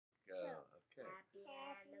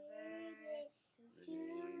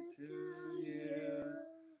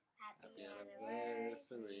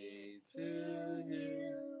anniversary to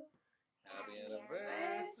you. Happy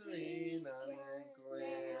anniversary, Nonnie and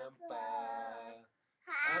Grandpa.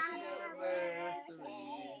 Happy anniversary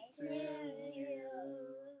to you.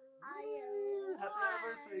 Happy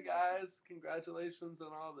anniversary, guys. Congratulations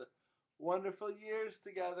on all the wonderful years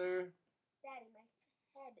together. Daddy, my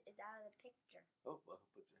head is out of the picture. Oh, well,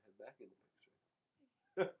 put your head back in the picture.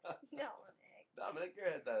 Dominic. Dominic, your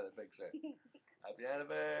head's out of the picture. Happy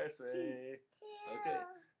anniversary. Okay.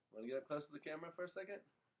 Want to get up close to the camera for a second?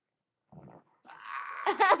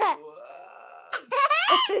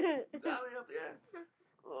 Tommy, up here.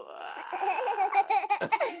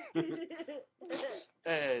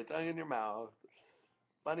 Hey, tongue in your mouth.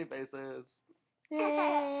 Funny faces.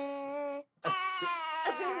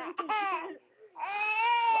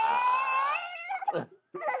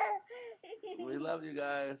 We love you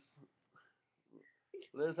guys.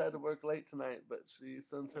 Liz had to work late tonight, but she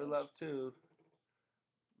sends her love too.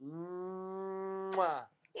 Mwah.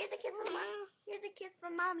 Here's a kiss from mommy. Here's a kiss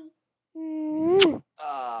from mommy.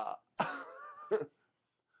 Ah. Here's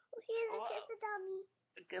a kiss from Tommy.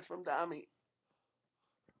 A kiss from Tommy.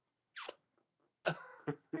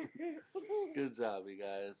 Good job, you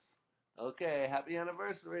guys. Okay, happy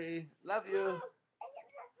anniversary. Love you.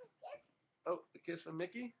 Oh, a kiss from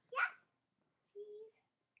Mickey? Yeah.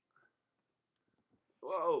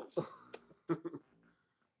 Whoa.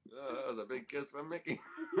 That was a big kiss from Mickey.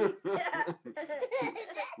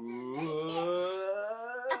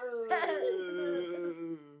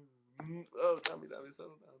 Oh, Tommy,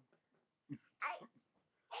 settle down.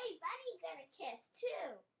 Hey, Bunny's gonna kiss too.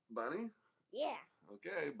 Bunny? Yeah.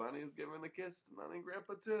 Okay, Bunny's giving a kiss to Nonnie and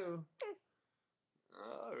Grandpa too.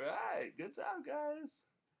 All right, good job, guys.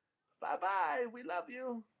 Bye-bye. We love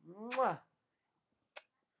you. Mwah.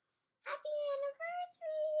 Happy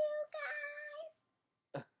anniversary, you guys.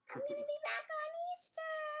 I'm gonna be back on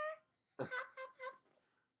Easter. Hop, hop, hop.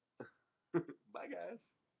 Bye, guys.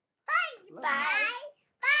 Bye. Love Bye. you.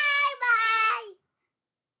 Bye. Bye.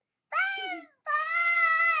 Bye.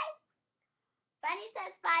 Bye. Bunny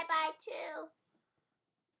says bye-bye too.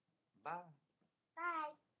 Bye.